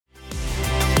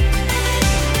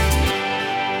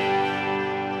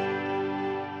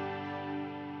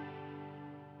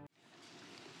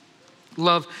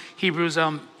love Hebrews.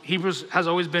 Hebrews has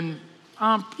always been,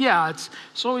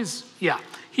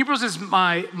 Hebrews is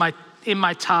in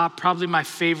my top, probably my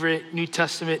favorite New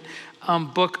Testament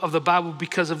book of the Bible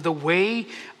because of the way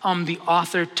the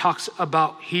author talks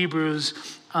about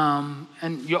Hebrews.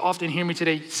 And you'll often hear me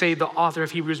today say the author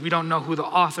of Hebrews. We don't know who the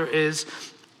author is.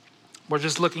 We're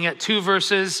just looking at 2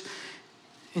 verses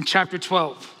in chapter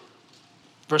 12,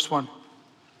 verse 1.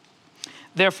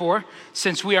 Therefore,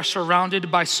 since we are surrounded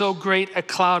by so great a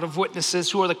cloud of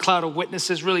witnesses, who are the cloud of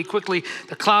witnesses? Really quickly,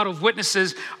 the cloud of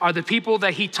witnesses are the people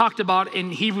that he talked about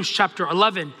in Hebrews chapter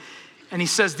 11. And he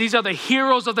says, these are the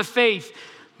heroes of the faith: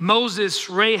 Moses,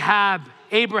 Rahab,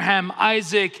 Abraham,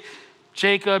 Isaac,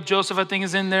 Jacob, Joseph, I think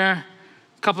is in there,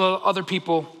 a couple of other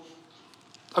people.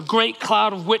 A great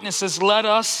cloud of witnesses. Let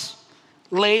us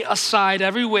lay aside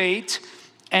every weight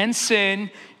and sin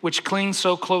which clings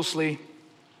so closely.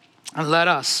 And let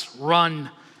us run,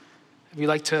 if you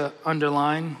like to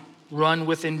underline, run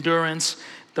with endurance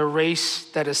the race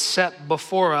that is set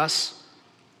before us.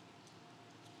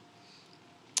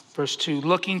 Verse 2,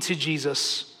 looking to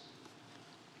Jesus,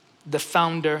 the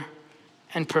founder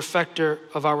and perfecter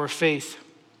of our faith,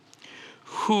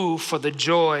 who for the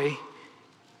joy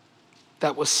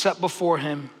that was set before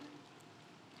him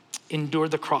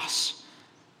endured the cross,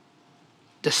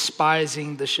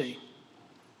 despising the shame,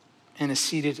 and is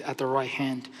seated at the right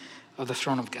hand of the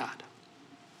throne of God.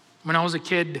 When I was a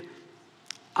kid,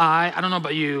 I don't know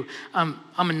about you, I'm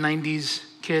a 90s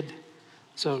kid,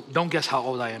 so don't guess how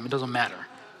old I am, it doesn't matter.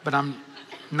 But I'm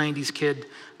 90s kid.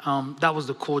 That was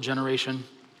the cool generation,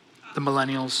 the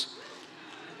millennials.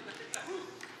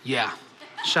 Yeah,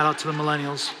 shout out to the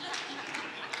millennials.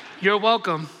 You're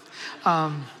welcome.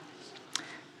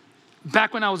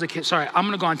 Back when I was a kid, sorry, I'm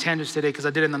gonna go on tangents today because I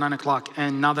did it in the 9 o'clock,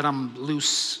 and now that I'm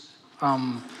loose,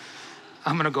 I'm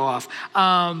gonna go off.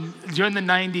 During the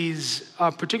 90s,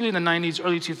 particularly in the 90s,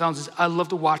 early 2000s, I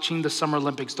loved watching the Summer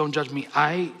Olympics. Don't judge me.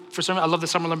 For some reason, I love the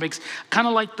Summer Olympics. Kind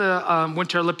of like the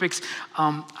Winter Olympics.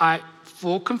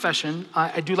 Full confession,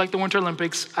 I do like the Winter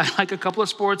Olympics. I like a couple of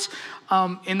sports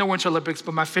in the Winter Olympics,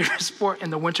 but my favorite sport in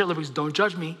the Winter Olympics, don't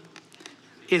judge me,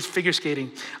 is figure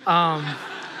skating.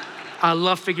 I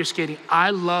love figure skating. I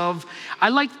love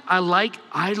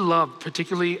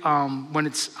particularly when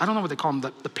it's, I don't know what they call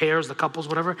them, the pairs, the couples,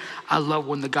 whatever. I love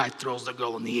when the guy throws the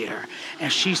girl in the air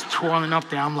and she's twirling up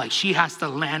there. I'm like, she has to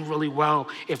land really well.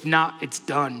 If not, it's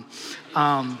done.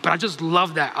 But I just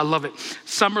love that. I love it.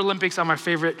 Summer Olympics are my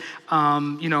favorite.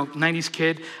 90s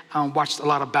kid, watched a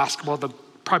lot of basketball.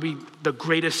 Probably the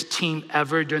greatest team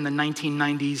ever during the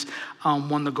 1990s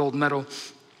won the gold medal.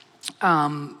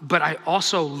 But I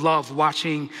also love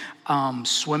watching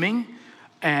swimming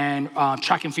and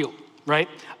track and field, right?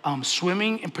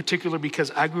 Swimming in particular because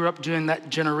I grew up during that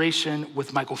generation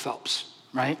with Michael Phelps,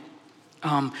 right?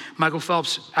 Michael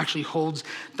Phelps actually holds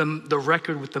the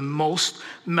record with the most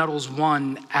medals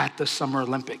won at the Summer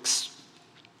Olympics.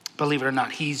 Believe it or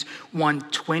not, he's won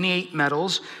 28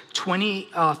 medals.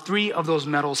 23 of those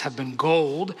medals have been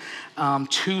gold,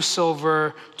 2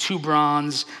 silver, 2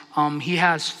 bronze. He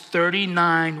has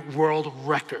 39 world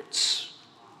records,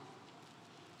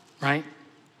 right?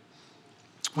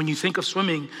 When you think of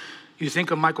swimming, you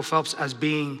think of Michael Phelps as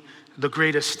being the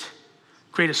greatest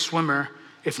swimmer,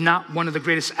 if not one of the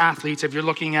greatest athletes. If you're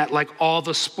looking at like all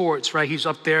the sports, right? He's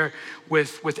up there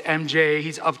with MJ.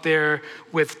 He's up there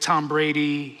with Tom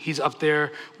Brady. He's up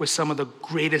there with some of the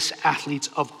greatest athletes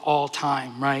of all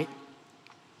time, right?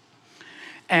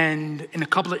 And in a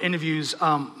couple of interviews,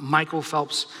 Michael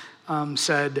Phelps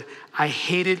said, I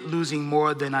hated losing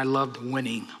more than I loved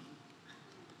winning.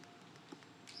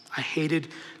 I hated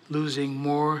losing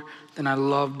more than I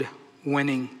loved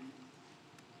winning.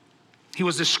 He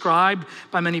was described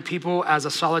by many people as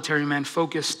a solitary man,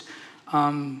 focused.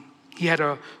 He had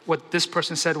what this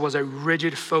person said was a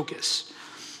rigid focus.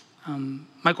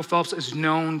 Michael Phelps is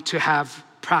known to have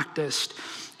practiced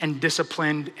and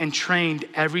disciplined and trained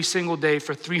every single day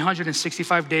for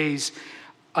 365 days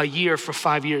a year for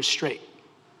 5 years straight.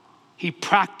 He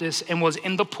practiced and was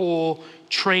in the pool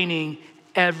training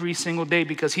every single day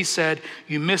because he said,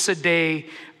 you miss a day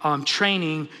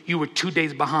training, you were 2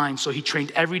 days behind. So he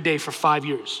trained every day for 5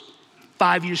 years.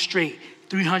 5 years straight,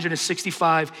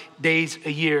 365 days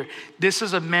a year. This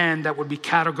is a man that would be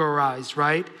categorized,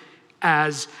 right,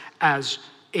 as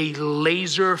a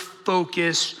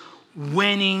laser-focused,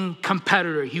 winning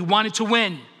competitor. He wanted to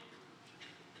win.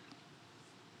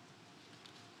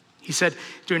 He said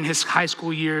during his high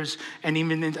school years and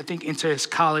even I think into his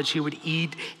college, he would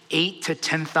eat 8,000 to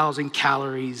 10,000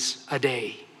 calories a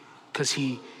day because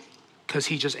he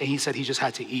said he just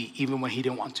had to eat even when he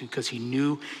didn't want to because he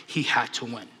knew he had to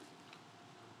win.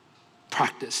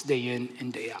 practice day in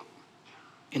and day out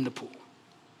in the pool.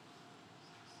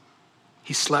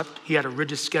 He slept. He had a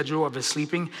rigid schedule of his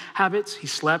sleeping habits. He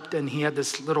slept, and he had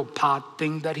this little pod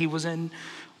thing that he was in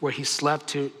where he slept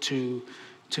to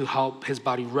help his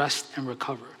body rest and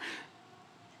recover.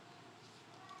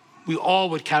 We all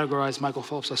would categorize Michael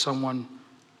Phelps as someone,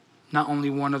 not only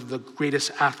one of the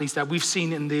greatest athletes that we've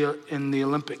seen in the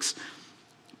Olympics,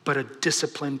 but a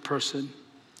disciplined person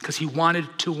because he wanted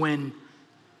to win.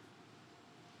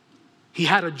 He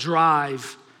had a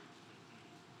drive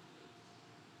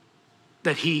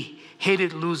that he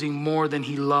hated losing more than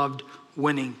he loved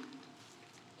winning.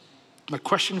 My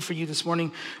question for you this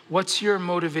morning, what's your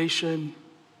motivation?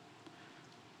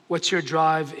 What's your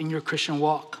drive in your Christian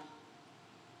walk?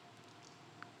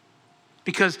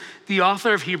 Because the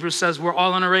author of Hebrews says we're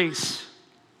all in a race.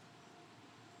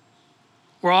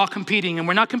 We're all competing, and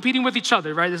we're not competing with each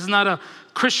other, right? This is not a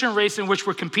Christian race in which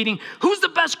we're competing. Who's the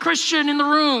best Christian in the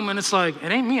room? And it's like,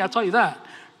 it ain't me, I'll tell you that,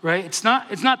 right? It's not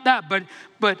that,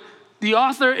 but the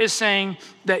author is saying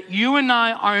that you and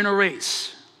I are in a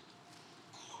race.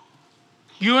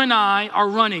 You and I are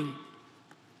running,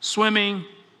 swimming,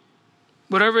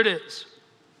 whatever it is.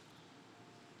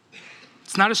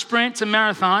 It's not a sprint, it's a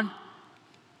marathon.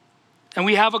 And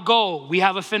we have a goal, we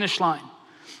have a finish line.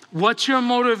 What's your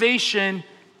motivation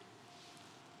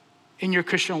in your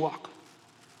Christian walk?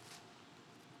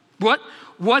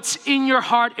 What's in your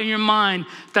heart and your mind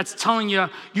that's telling you,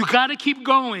 you gotta keep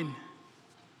going.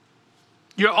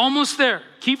 You're almost there,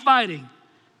 keep fighting.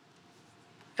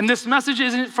 And this message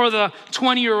isn't for the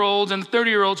 20-year-olds and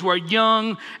 30-year-olds who are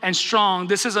young and strong.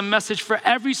 This is a message for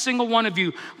every single one of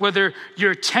you, whether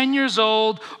you're 10 years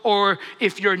old or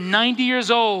if you're 90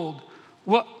 years old.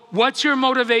 What's your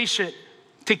motivation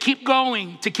to keep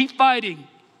going, to keep fighting?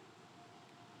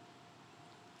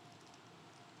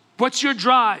 What's your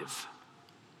drive?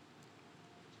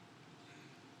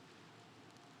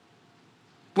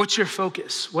 What's your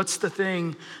focus? What's the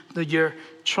thing that you're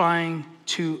trying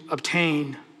to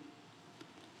obtain?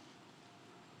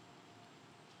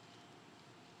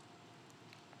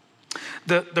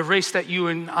 The race that you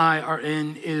and I are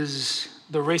in is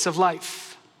the race of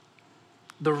life,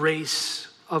 the race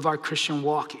of our Christian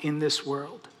walk in this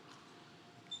world.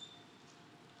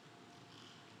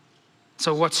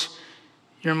 So what's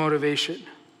your motivation?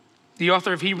 The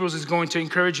author of Hebrews is going to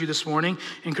encourage you this morning,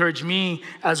 encourage me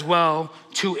as well,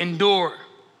 to endure.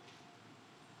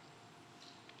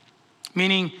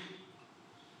 Meaning,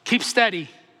 keep steady,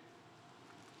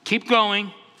 keep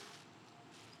going,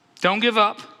 don't give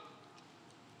up,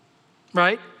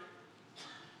 right?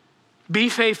 Be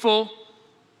faithful,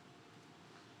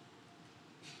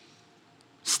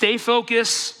 stay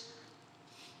focused.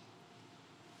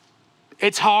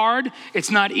 It's hard.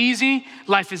 It's not easy.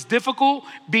 Life is difficult.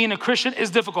 Being a Christian is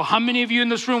difficult. How many of you in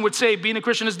this room would say being a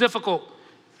Christian is difficult?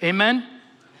 Amen?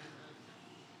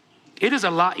 It is a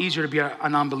lot easier to be a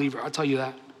non-believer. I'll tell you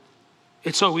that.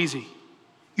 It's so easy.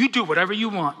 You do whatever you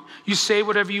want. You say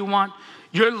whatever you want.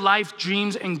 Your life,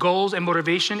 dreams, and goals and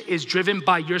motivation is driven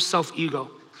by your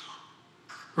self-ego,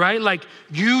 right? Like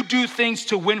you do things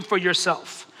to win for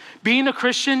yourself. Being a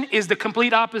Christian is the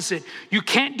complete opposite. You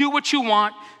can't do what you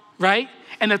want, right?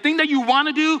 And the thing that you want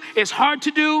to do is hard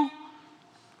to do.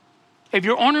 If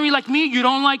you're ornery like me, you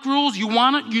don't like rules. You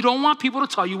don't want people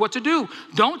to tell you what to do.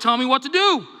 Don't tell me what to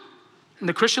do. And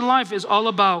the Christian life is all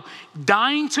about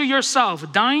dying to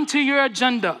yourself, dying to your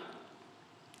agenda,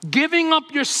 giving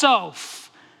up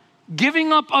yourself,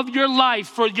 giving up of your life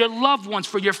for your loved ones,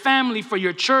 for your family, for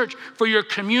your church, for your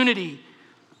community.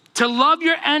 To love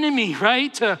your enemy,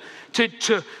 right? To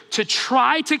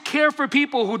try to care for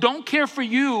people who don't care for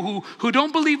you, who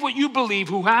don't believe what you believe,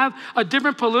 who have a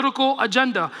different political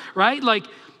agenda, right? Like,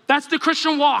 that's the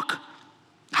Christian walk.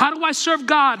 How do I serve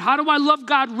God? How do I love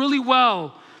God really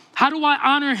well? How do I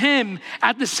honor him?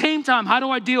 At the same time, how do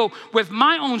I deal with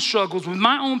my own struggles, with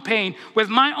my own pain, with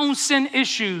my own sin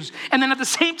issues? And then at the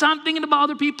same time, thinking about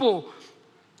other people.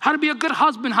 How to be a good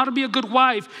husband, how to be a good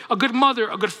wife, a good mother,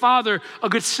 a good father, a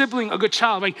good sibling, a good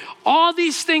child. Like all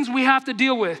these things we have to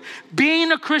deal with.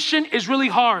 Being a Christian is really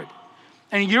hard.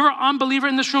 And you're an unbeliever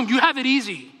in this room, you have it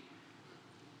easy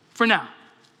for now.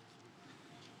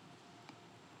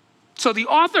 So the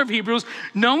author of Hebrews,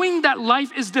 knowing that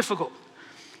life is difficult,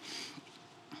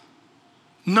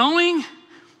 knowing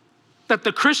that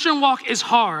the Christian walk is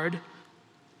hard,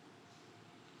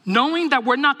 knowing that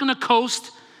we're not going to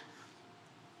coast,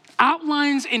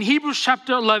 outlines in Hebrews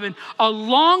chapter 11 a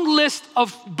long list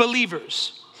of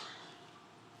believers,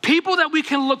 people that we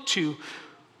can look to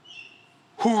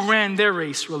who ran their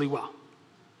race really well.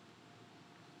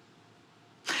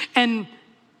 And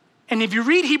And if you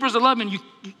read Hebrews 11,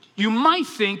 you might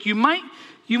think,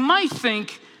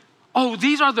 oh,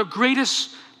 these are the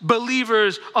greatest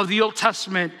believers of the Old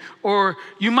Testament. Or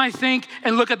you might think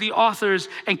and look at the authors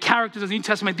and characters of the New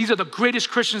Testament, these are the greatest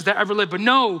Christians that ever lived. But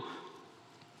no,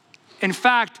 in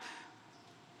fact,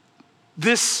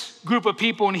 this group of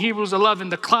people in Hebrews 11,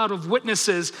 the cloud of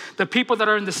witnesses, the people that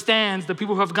are in the stands, the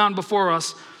people who have gone before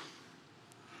us,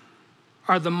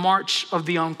 are the march of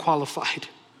the unqualified.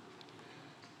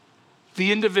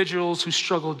 The individuals who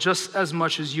struggled just as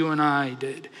much as you and I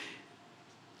did.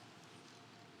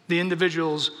 The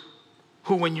individuals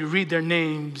who, when you read their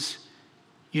names,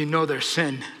 you know their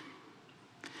sin.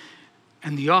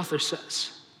 And the author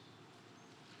says,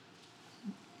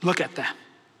 look at them.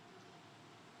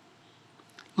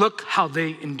 Look how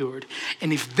they endured.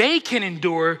 And if they can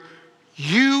endure,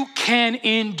 you can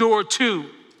endure too.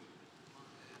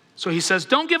 So he says,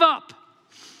 don't give up.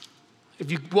 If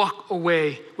you walk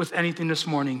away with anything this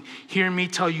morning, hear me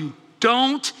tell you,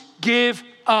 don't give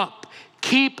up.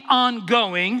 Keep on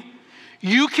going.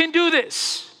 You can do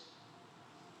this.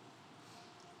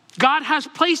 God has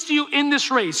placed you in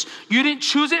this race. You didn't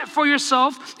choose it for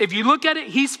yourself. If you look at it,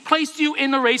 he's placed you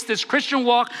in the race, this Christian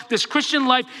walk, this Christian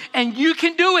life, and you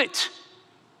can do it.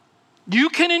 You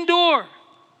can endure.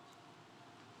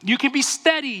 You can be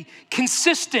steady,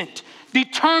 consistent,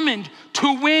 determined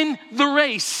to win the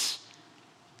race.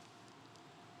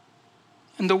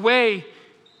 And the way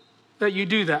that you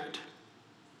do that,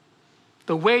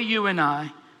 the way you and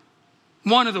I,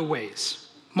 one of the ways,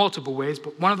 multiple ways,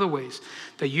 but one of the ways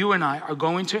that you and I are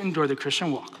going to endure the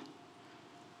Christian walk,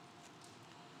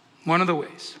 one of the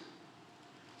ways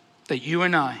that you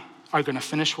and I are going to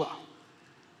finish well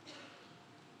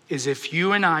is if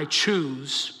you and I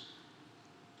choose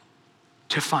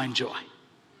to find joy.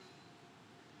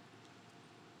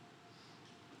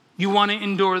 You want to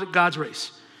endure God's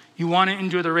race. You want to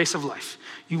endure the race of life.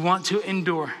 You want to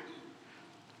endure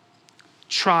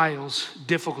trials,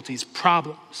 difficulties,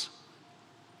 problems.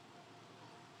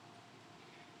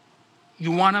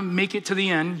 You want to make it to the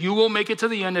end. You will make it to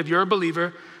the end if you're a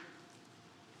believer.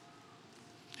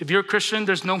 If you're a Christian,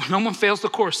 there's no one fails the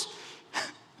course.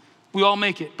 We all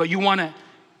make it, but you want to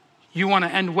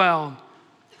end well.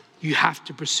 You have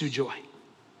to pursue joy.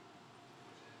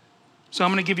 So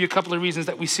I'm going to give you a couple of reasons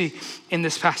that we see in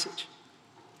this passage,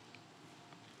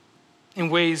 in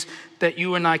ways that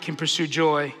you and I can pursue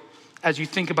joy as you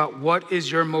think about what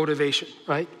is your motivation,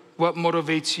 right? What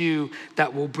motivates you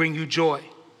that will bring you joy?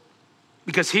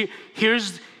 Because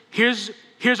here's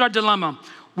our dilemma.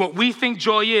 What we think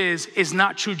joy is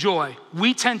not true joy.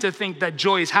 We tend to think that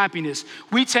joy is happiness.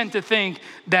 We tend to think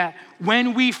that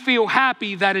when we feel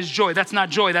happy, that is joy. That's not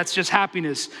joy, that's just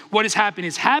happiness. What is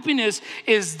happiness? Happiness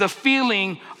is the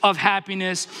feeling of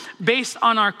happiness based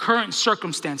on our current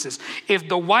circumstances. If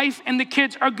the wife and the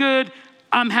kids are good,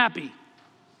 I'm happy.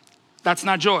 That's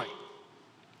not joy.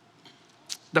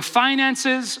 The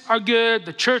finances are good,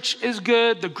 the church is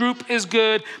good, the group is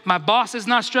good, my boss is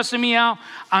not stressing me out,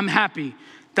 I'm happy.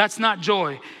 That's not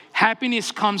joy.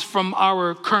 Happiness comes from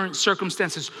our current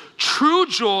circumstances. True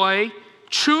joy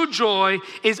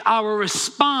is our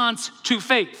response to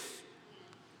faith.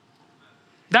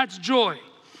 That's joy.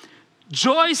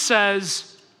 Joy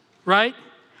says, right,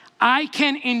 I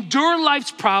can endure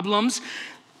life's problems.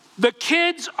 The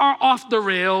kids are off the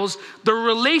rails. The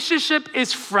relationship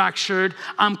is fractured.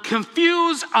 I'm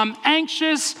confused. I'm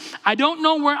anxious. I don't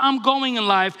know where I'm going in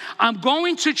life. I'm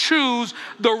going to choose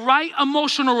the right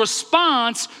emotional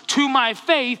response to my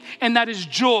faith, and that is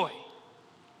joy.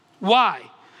 Why?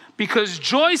 Because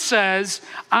joy says,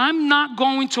 I'm not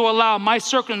going to allow my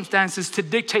circumstances to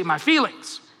dictate my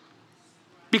feelings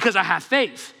because I have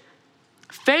faith.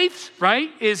 Faith, right,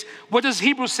 is, what does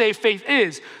Hebrews say faith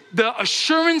is? The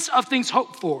assurance of things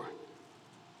hoped for.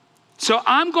 So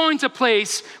I'm going to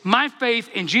place my faith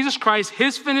in Jesus Christ,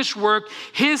 his finished work,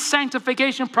 his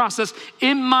sanctification process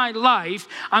in my life.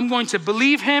 I'm going to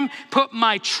believe him, put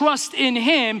my trust in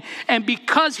him, and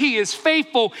because he is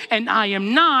faithful and I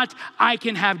am not, I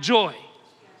can have joy.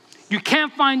 You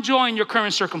can't find joy in your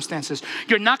current circumstances.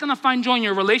 You're not going to find joy in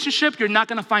your relationship. You're not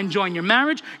going to find joy in your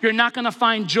marriage. You're not going to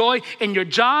find joy in your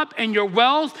job and your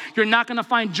wealth. You're not going to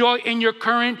find joy in your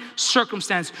current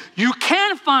circumstance. You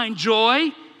can find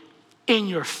joy in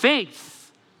your faith,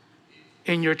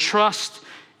 in your trust,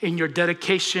 in your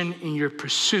dedication, in your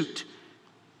pursuit,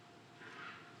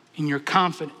 in your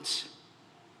confidence,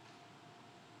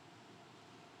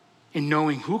 in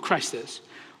knowing who Christ is,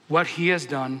 what he has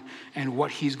done, and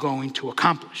what he's going to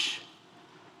accomplish.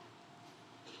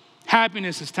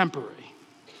 Happiness is temporary.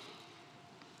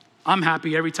 I'm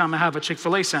happy every time I have a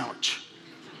Chick-fil-A sandwich.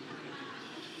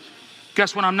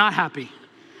 Guess when I'm not happy?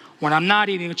 When I'm not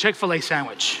eating a Chick-fil-A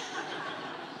sandwich.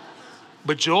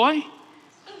 But joy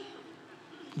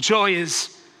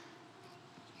is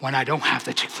when I don't have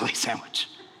the Chick-fil-A sandwich.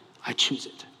 I choose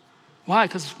it. Why?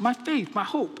 Because my faith, my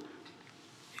hope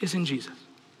is in Jesus.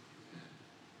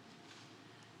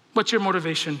 What's your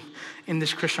motivation in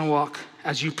this Christian walk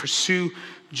as you pursue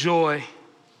joy?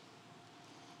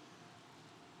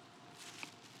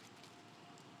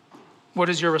 What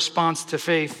is your response to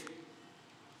faith?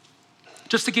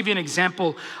 Just to give you an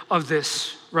example of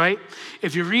this, right?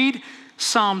 If you read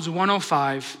Psalms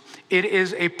 105, it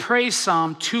is a praise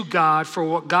psalm to God for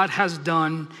what God has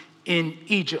done in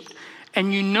Egypt.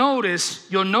 And you'll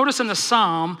notice in the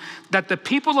psalm that the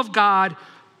people of God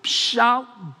shout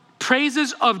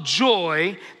praises of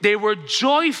joy. They were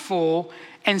joyful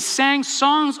and sang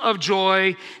songs of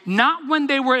joy, not when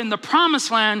they were in the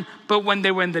promised land, but when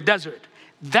they were in the desert.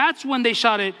 That's when they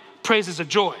shouted praises of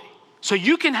joy. So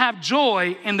you can have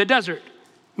joy in the desert,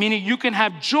 meaning you can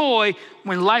have joy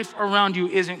when life around you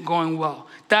isn't going well.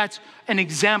 That's an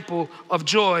example of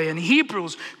joy. And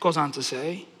Hebrews goes on to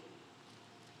say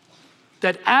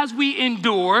that as we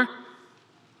endure,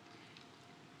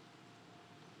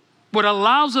 what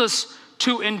allows us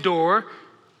to endure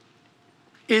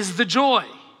is the joy.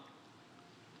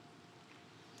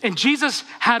 And Jesus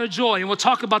had a joy, and we'll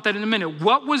talk about that in a minute.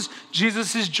 What was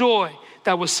Jesus' joy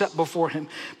that was set before him?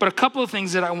 But a couple of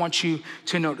things that I want you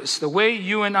to notice. The way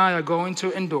you and I are going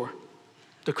to endure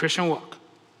the Christian walk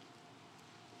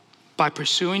by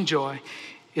pursuing joy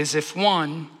is if,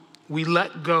 one, we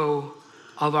let go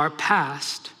of our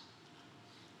past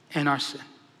and our sin.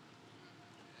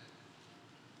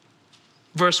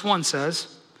 Verse 1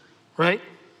 says, right?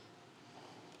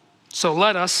 So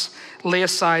let us lay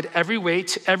aside every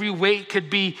weight. Every weight could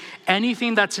be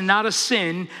anything that's not a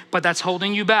sin, but that's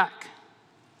holding you back.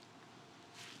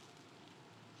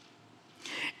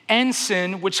 And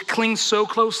sin, which clings so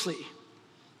closely.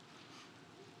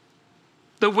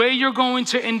 The way you're going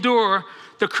to endure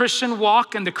the Christian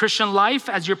walk and the Christian life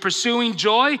as you're pursuing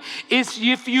joy is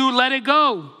if you let it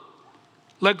go.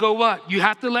 Let go what? You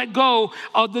have to let go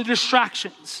of the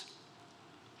distractions.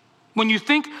 When you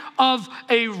think of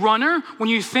a runner, when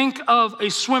you think of a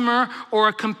swimmer or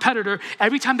a competitor,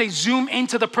 every time they zoom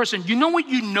into the person, you know what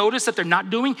you notice that they're not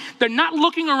doing? They're not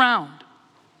looking around.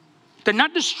 They're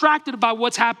not distracted by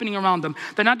what's happening around them.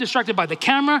 They're not distracted by the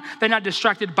camera. They're not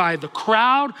distracted by the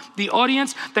crowd, the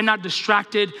audience. They're not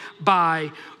distracted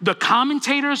by the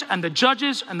commentators and the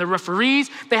judges and the referees.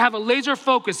 They have a laser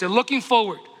focus. They're looking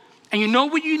forward. And you know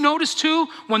what you notice too?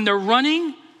 When they're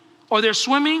running or they're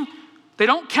swimming, they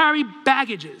don't carry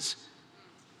baggages.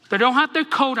 They don't have their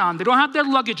coat on. They don't have their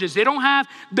luggages. They don't have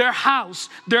their house,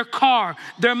 their car,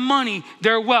 their money,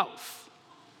 their wealth.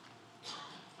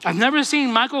 I've never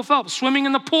seen Michael Phelps swimming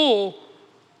in the pool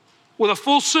with a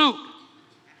full suit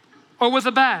or with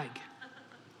a bag.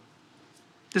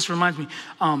 This reminds me,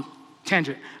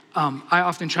 tangent. I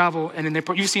often travel and in the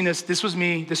airport, you've seen this. This was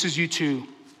me. This is you too.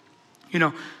 You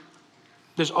know,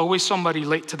 there's always somebody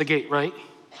late to the gate, right?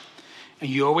 And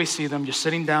you always see them, you're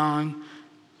sitting down,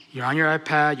 you're on your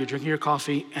iPad, you're drinking your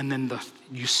coffee, and then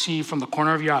you see from the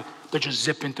corner of your eye, they're just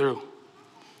zipping through.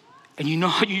 And you know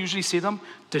how you usually see them?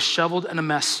 Disheveled and a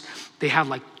mess. They have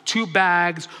like 2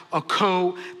 bags, a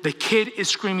coat, the kid is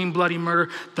screaming bloody murder,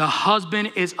 the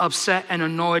husband is upset and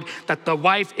annoyed that the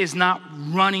wife is not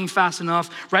running fast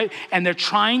enough, right? And they're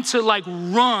trying to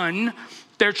run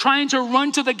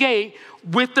to the gate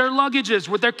with their luggages,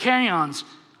 with their carry-ons.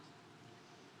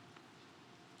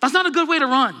 That's not a good way to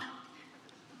run.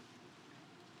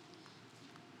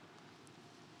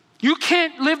 You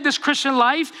can't live this Christian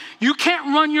life. You can't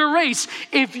run your race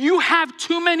if you have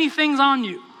too many things on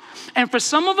you. And for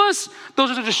some of us,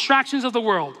 those are the distractions of the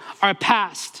world, our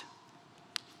past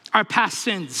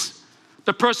sins,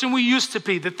 the person we used to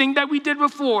be, the thing that we did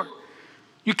before.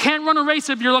 You can't run a race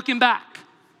if you're looking back.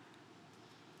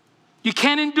 You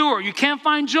can't endure. You can't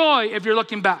find joy if you're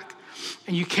looking back.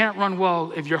 And you can't run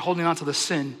well if you're holding on to the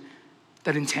sin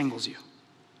that entangles you.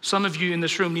 Some of you in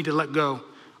this room need to let go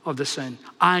of the sin.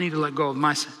 I need to let go of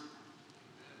my sin.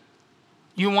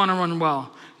 You want to run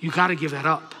well, you got to give that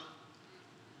up.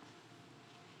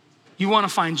 You want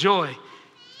to find joy,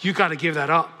 you got to give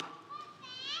that up.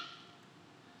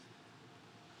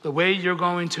 The way you're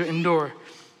going to endure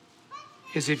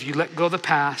is if you let go of the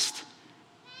past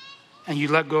and you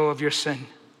let go of your sin.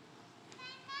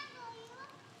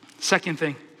 Second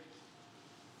thing,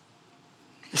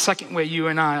 the second way you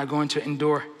and I are going to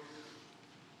endure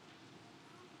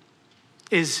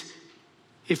is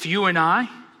if you and I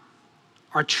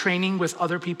are training with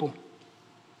other people.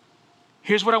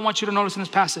 Here's what I want you to notice in this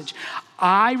passage.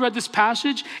 I read this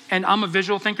passage, and I'm a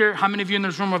visual thinker. How many of you in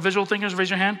this room are visual thinkers? Raise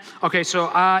your hand. Okay,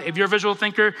 so if you're a visual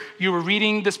thinker, you were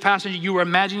reading this passage, you were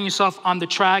imagining yourself on the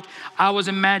track. I was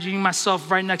imagining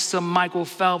myself right next to Michael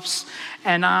Phelps,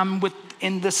 and I'm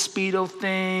in the Speedo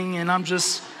thing, and I'm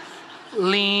just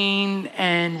lean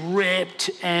and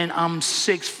ripped, and I'm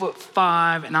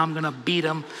 6'5", and I'm gonna beat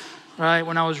him, right?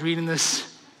 When I was reading this.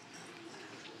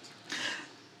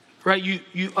 Right,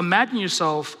 you imagine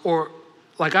yourself, or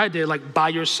like I did, like by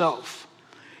yourself.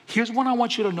 Here's what I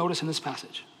want you to notice in this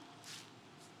passage.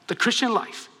 The Christian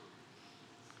life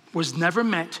was never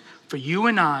meant for you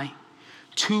and I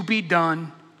to be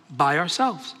done by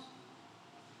ourselves.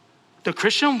 The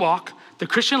Christian walk, the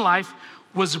Christian life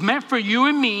was meant for you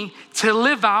and me to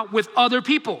live out with other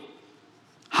people.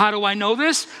 How do I know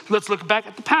this? Let's look back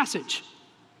at the passage.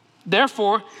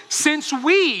 Therefore, since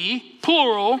we,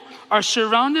 plural, are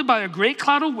surrounded by a great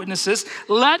cloud of witnesses,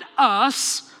 let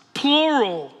us,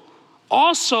 plural,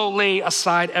 also lay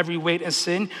aside every weight and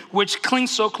sin which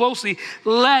clings so closely.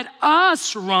 Let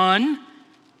us run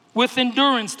with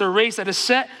endurance the race that is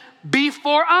set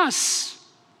before us.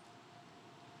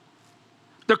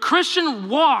 The Christian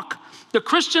walk, the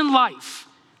Christian life,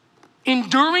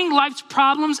 enduring life's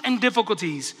problems and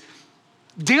difficulties,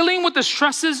 dealing with the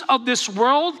stresses of this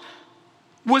world,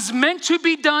 was meant to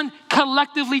be done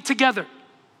collectively together.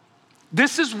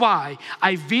 This is why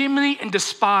I vehemently and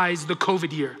despise the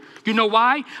COVID year. You know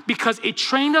why? Because it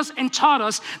trained us and taught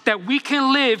us that we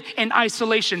can live in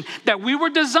isolation, that we were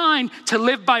designed to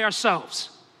live by ourselves.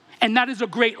 And that is a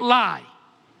great lie.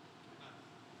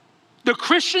 The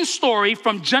Christian story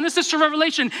from Genesis to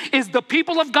Revelation is the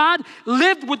people of God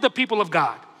lived with the people of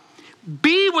God.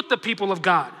 Be with the people of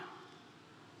God.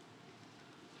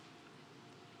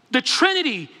 The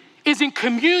Trinity is in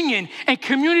communion and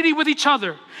community with each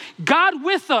other. God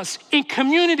with us in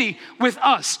community with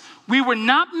us. We were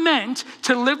not meant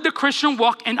to live the Christian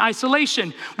walk in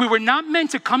isolation. We were not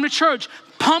meant to come to church,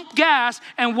 pump gas,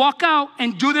 and walk out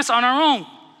and do this on our own.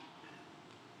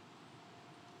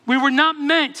 We were not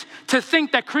meant to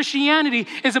think that Christianity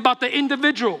is about the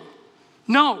individual.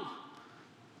 No.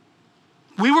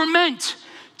 We were meant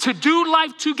to do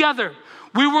life together.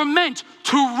 We were meant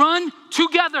to run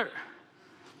together.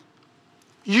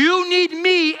 You need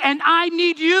me and I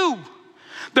need you.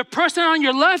 The person on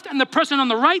your left and the person on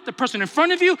the right, the person in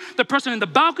front of you, the person in the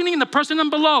balcony and the person on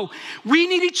below. We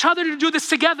need each other to do this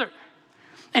together.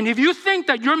 And if you think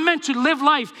that you're meant to live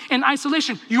life in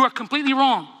isolation, you are completely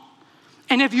wrong.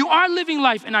 And if you are living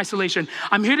life in isolation,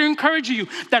 I'm here to encourage you,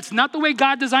 that's not the way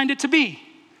God designed it to be.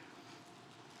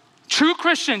 True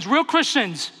Christians, real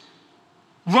Christians,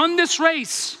 run this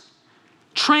race.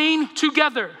 Train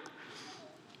together.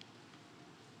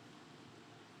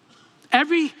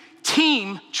 Every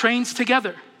team trains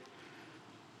together.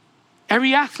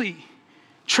 Every athlete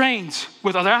trains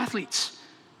with other athletes.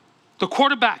 The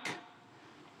quarterback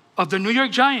of the New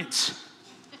York Giants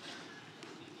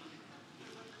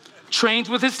trains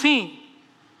with his team.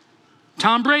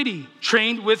 Tom Brady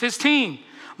trained with his team.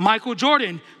 Michael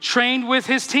Jordan trained with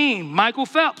his team. Michael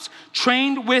Phelps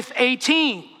trained with a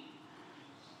team.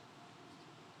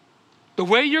 The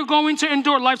way you're going to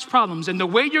endure life's problems and the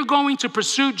way you're going to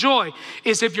pursue joy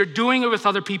is if you're doing it with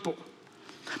other people.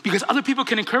 Because other people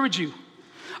can encourage you.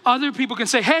 Other people can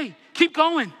say, hey, keep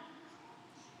going.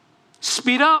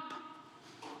 Speed up.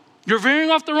 You're veering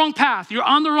off the wrong path. You're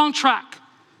on the wrong track.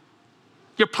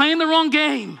 You're playing the wrong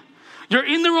game. You're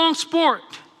in the wrong sport.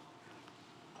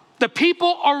 The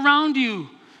people around you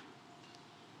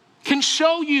can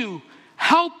show you,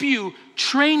 help you,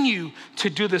 train you to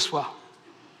do this well.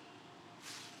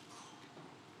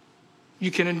 You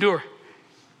can endure.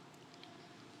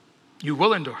 You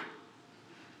will endure.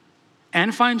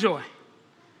 And find joy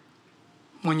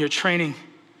when you're training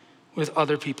with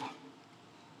other people.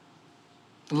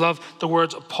 I love the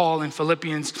words of Paul in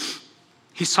Philippians.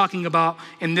 He's talking about,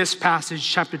 in this passage,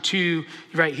 chapter 2,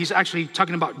 right? He's actually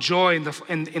talking about joy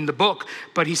in the book.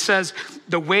 But he says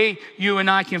the way you and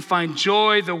I can find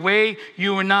joy, the way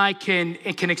you and I can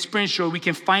experience joy, we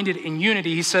can find it in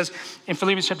unity. He says in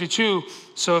Philippians chapter 2,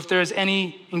 so if there's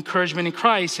any encouragement in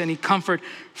Christ, any comfort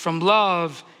from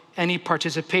love, any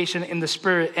participation in the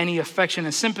Spirit, any affection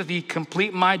and sympathy,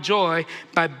 complete my joy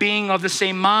by being of the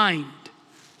same mind,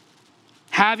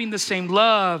 having the same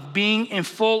love, being in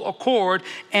full accord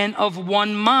and of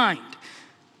one mind.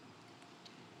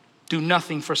 Do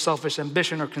nothing for selfish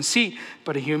ambition or conceit,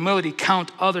 but in humility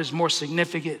count others more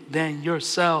significant than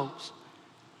yourselves.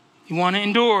 You want to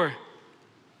endure?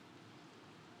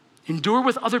 Endure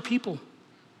with other people.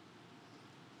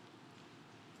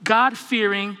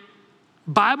 God-fearing,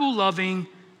 Bible-loving,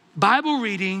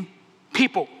 Bible-reading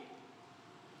people.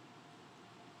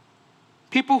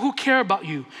 People who care about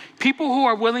you. People who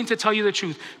are willing to tell you the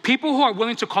truth. People who are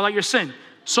willing to call out your sin.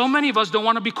 So many of us don't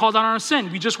want to be called out on our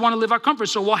sin. We just want to live our comfort,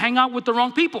 so we'll hang out with the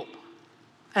wrong people.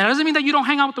 And it doesn't mean that you don't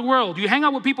hang out with the world. You hang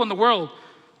out with people in the world,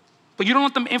 but you don't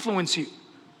let them influence you.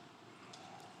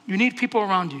 You need people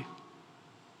around you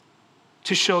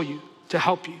to show you, to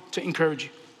help you, to encourage you.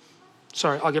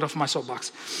 Sorry, I'll get off my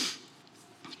soapbox.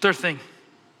 Third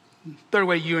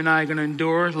way you and I are going to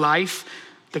endure life,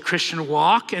 the Christian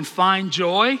walk, and find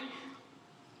joy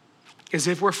is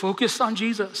if we're focused on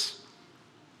Jesus.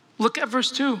 Look at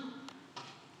verse 2.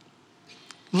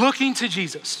 Looking to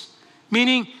Jesus,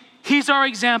 meaning he's our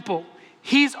example.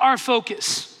 He's our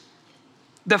focus.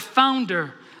 The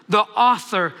founder, the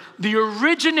author, the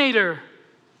originator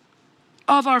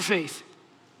of our faith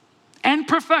and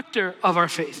perfecter of our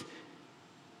faith,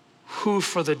 who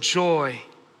for the joy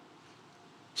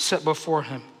set before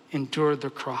him endured the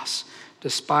cross,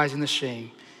 despising the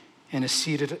shame, and is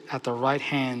seated at the right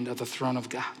hand of the throne of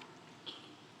God.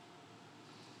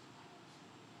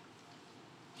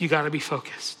 You got to be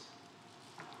focused.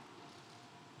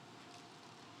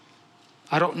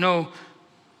 I don't know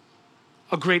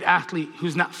a great athlete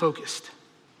who's not focused.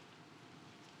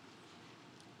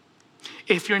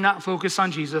 If you're not focused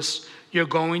on Jesus, you're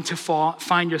going to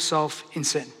find yourself in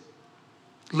sin,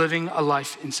 living a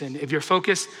life in sin. If you're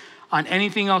focused on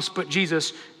anything else but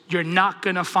Jesus, you're not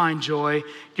going to find joy.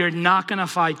 You're not going to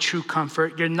find true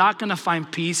comfort. You're not going to find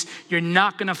peace. You're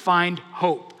not going to find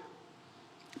hope.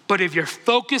 But if you're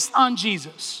focused on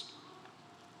Jesus,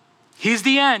 he's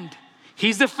the end.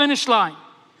 He's the finish line.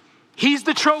 He's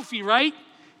the trophy, right?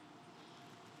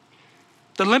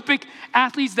 The Olympic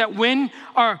athletes that win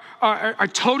are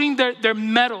toting their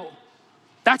medal.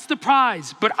 That's the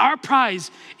prize. But our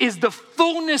prize is the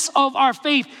fullness of our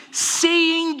faith,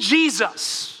 seeing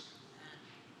Jesus.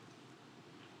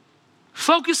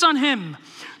 Focus on him.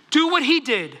 Do what he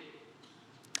did.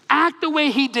 Act the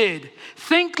way he did.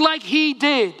 Think like he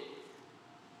did.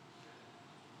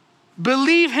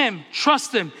 Believe him.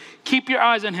 Trust him. Keep your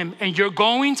eyes on him. And you're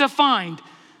going to find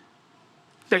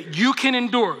that you can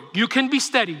endure. You can be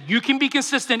steady. You can be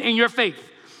consistent in your faith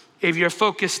if you're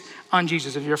focused on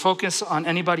Jesus. If you're focused on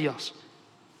anybody else,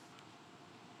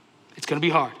 it's going to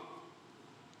be hard.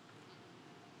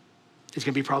 It's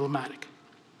going to be problematic.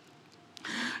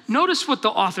 Notice what the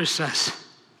author says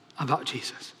about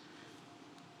Jesus.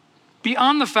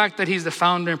 Beyond the fact that he's the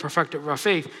founder and perfecter of our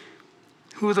faith,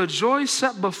 who the joy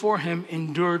set before him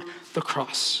endured the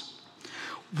cross.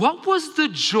 What was the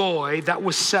joy that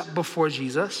was set before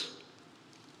Jesus?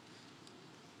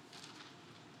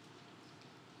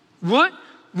 What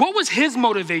was his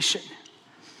motivation?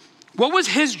 What was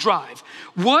his drive?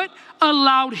 What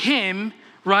allowed him,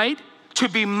 right, to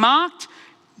be mocked,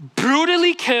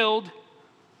 brutally killed,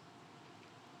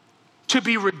 to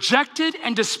be rejected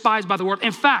and despised by the world?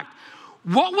 In fact,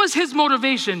 what was his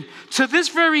motivation to this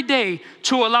very day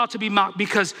to allow to be mocked?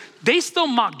 Because they still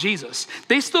mock Jesus.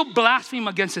 They still blaspheme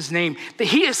against his name. That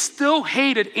he is still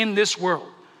hated in this world.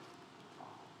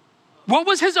 What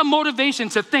was his motivation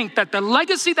to think that the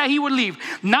legacy that he would leave,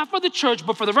 not for the church,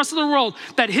 but for the rest of the world,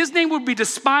 that his name would be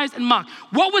despised and mocked?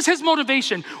 What was his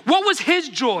motivation? What was his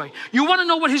joy? You want to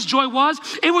know what his joy was?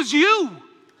 It was you.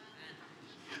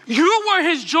 You were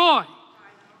his joy.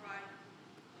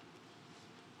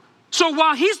 So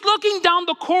while he's looking down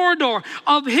the corridor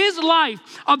of his life,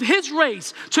 of his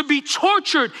race, to be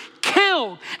tortured,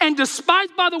 killed, and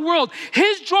despised by the world,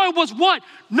 his joy was what?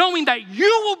 Knowing that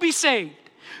you will be saved.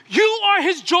 You are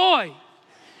his joy.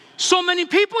 So many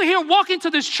people here walk into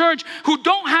this church who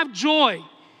don't have joy.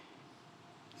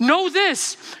 Know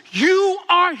this, you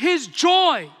are his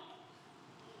joy.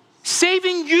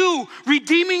 Saving you,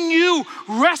 redeeming you,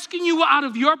 rescuing you out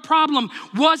of your problem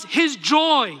was his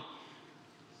joy.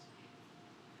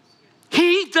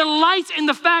 He delights in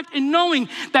the fact in knowing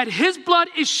that his blood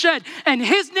is shed and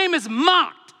his name is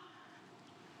mocked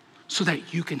so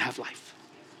that you can have life.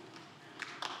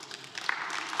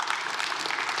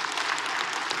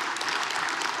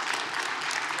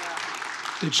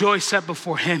 The joy set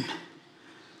before him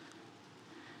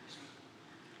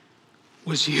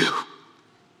was you.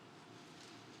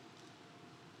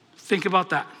 Think about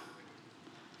that.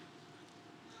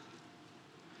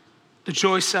 The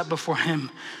joy set before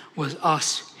him was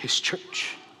us, his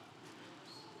church.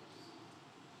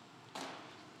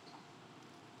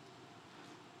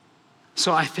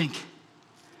 So I think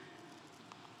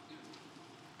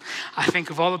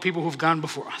of all the people who've gone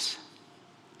before us.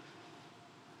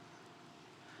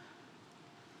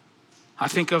 I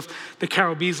think of the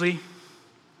Carol Beasley.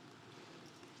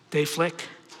 Dave Flick,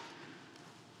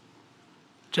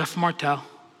 Jeff Martell.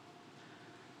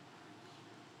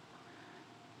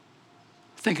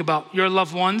 Think about your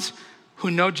loved ones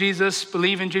who know Jesus,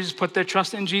 believe in Jesus, put their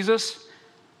trust in Jesus,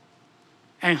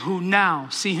 and who now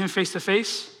see him face to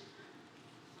face.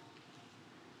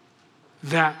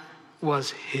 That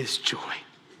was his joy.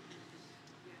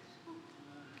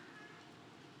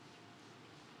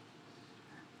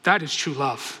 That is true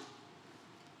love.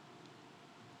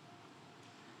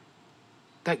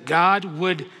 That God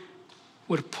would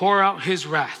pour out his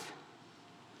wrath,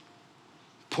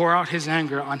 pour out his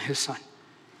anger on his son.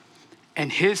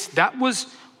 And that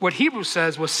was what Hebrews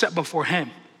says was set before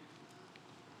him.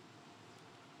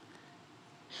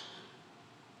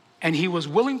 And he was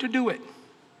willing to do it.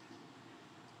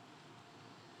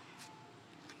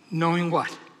 Knowing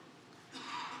what?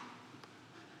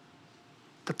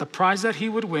 That the prize that he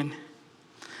would win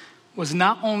was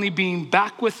not only being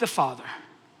back with the Father,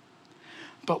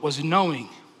 but was knowing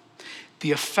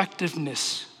the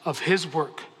effectiveness of his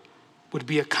work would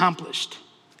be accomplished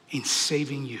in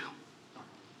saving you.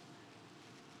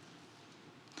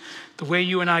 The way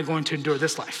you and I are going to endure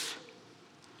this life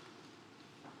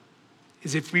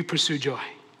is if we pursue joy.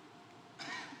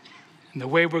 And the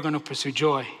way we're going to pursue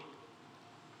joy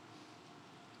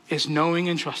is knowing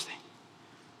and trusting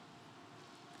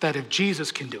that if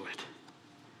Jesus can do it,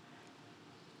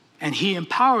 and he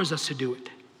empowers us to do it,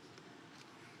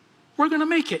 we're going to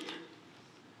make it.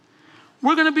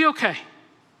 We're going to be okay.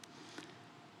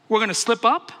 We're going to slip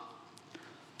up.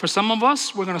 For some of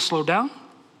us, we're going to slow down.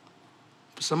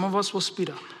 For some of us, we'll speed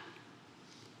up.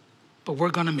 But we're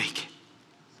going to make it.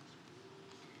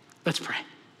 Let's pray.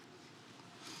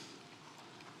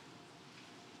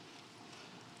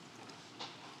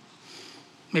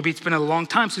 Maybe it's been a long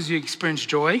time since you experienced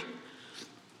joy,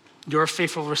 your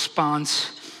faithful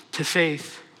response to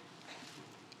faith.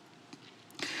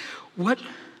 What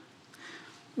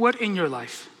in your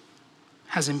life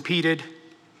has impeded,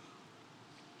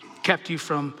 kept you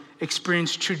from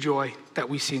experiencing true joy that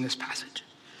we see in this passage?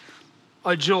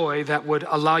 A joy that would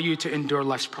allow you to endure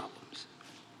life's problems.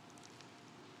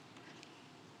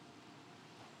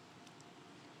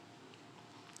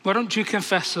 Why don't you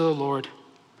confess to the Lord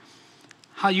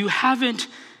how you haven't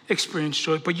experienced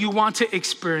joy, but you want to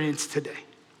experience today?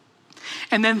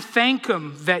 And then thank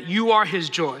him that you are his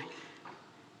joy,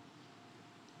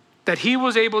 that he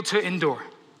was able to endure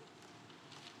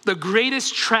the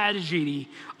greatest tragedy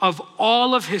of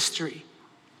all of history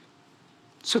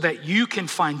so that you can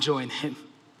find joy in him.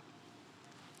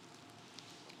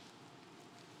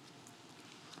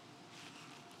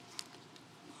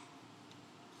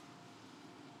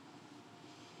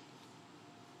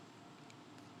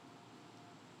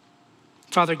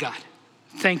 Father God,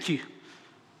 thank you.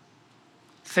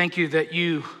 Thank you that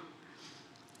you,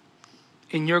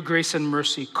 in your grace and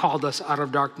mercy, called us out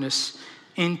of darkness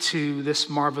into this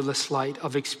marvelous light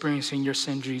of experiencing your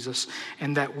son, Jesus,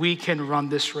 and that we can run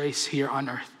this race here on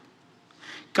earth.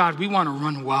 God, we want to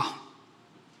run well.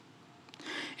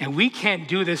 And we can't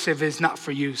do this if it's not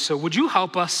for you. So would you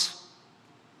help us?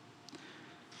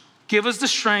 Give us the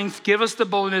strength, give us the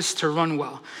boldness to run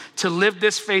well, to live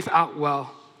this faith out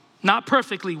well. Not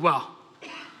perfectly well.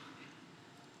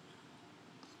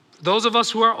 Those of us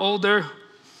who are older,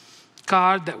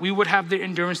 God, that we would have the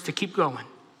endurance to keep going.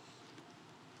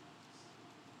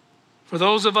 For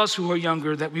those of us who are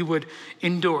younger, that we would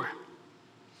endure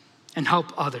and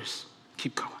help others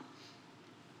keep going.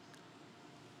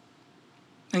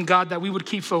 And God, that we would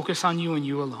keep focus on you and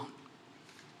you alone.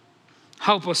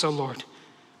 Help us, O Lord.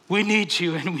 We need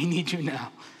you and we need you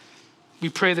now. We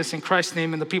pray this in Christ's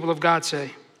name, and the people of God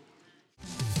say,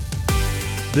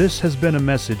 This has been a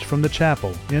message from the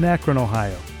chapel in Akron,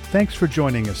 Ohio. Thanks for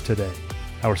joining us today.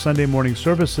 Our Sunday morning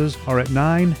services are at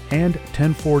 9 and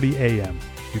 10:40 a.m.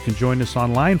 You can join us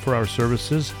online for our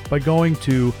services by going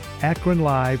to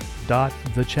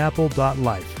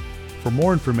akronlive.thechapel.life. For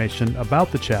more information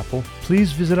about the chapel,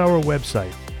 please visit our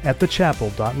website at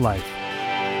thechapel.life.